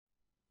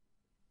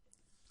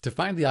To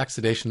find the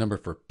oxidation number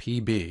for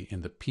Pb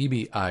in the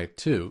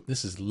PbI2,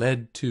 this is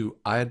lead-2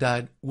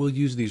 iodide, we'll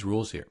use these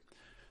rules here.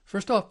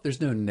 First off, there's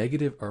no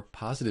negative or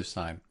positive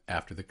sign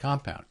after the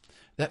compound.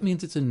 That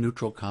means it's a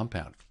neutral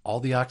compound.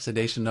 All the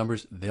oxidation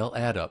numbers, they'll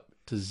add up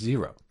to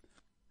 0.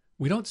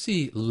 We don't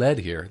see lead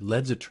here.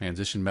 Lead's a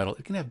transition metal.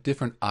 It can have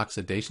different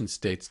oxidation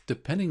states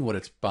depending what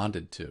it's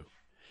bonded to.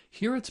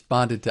 Here it's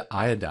bonded to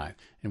iodine,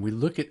 and we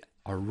look at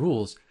our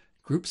rules.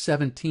 Group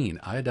 17,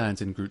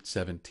 iodine's in group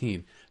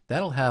 17,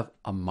 that'll have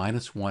a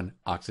 -1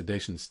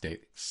 oxidation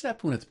state,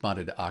 except when it's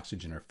bonded to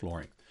oxygen or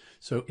fluorine.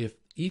 So if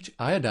each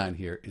iodine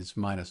here is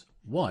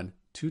 -1,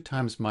 2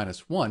 times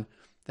 -1,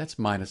 that's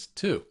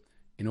 -2.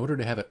 In order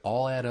to have it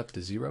all add up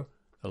to 0,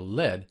 the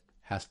lead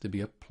has to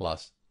be a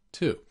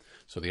 +2.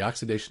 So the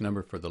oxidation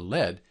number for the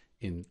lead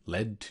in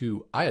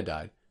lead-2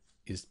 iodide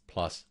is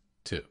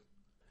 +2.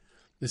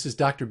 This is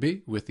Dr.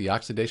 B with the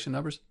oxidation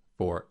numbers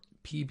for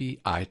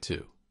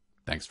PbI2.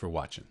 Thanks for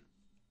watching.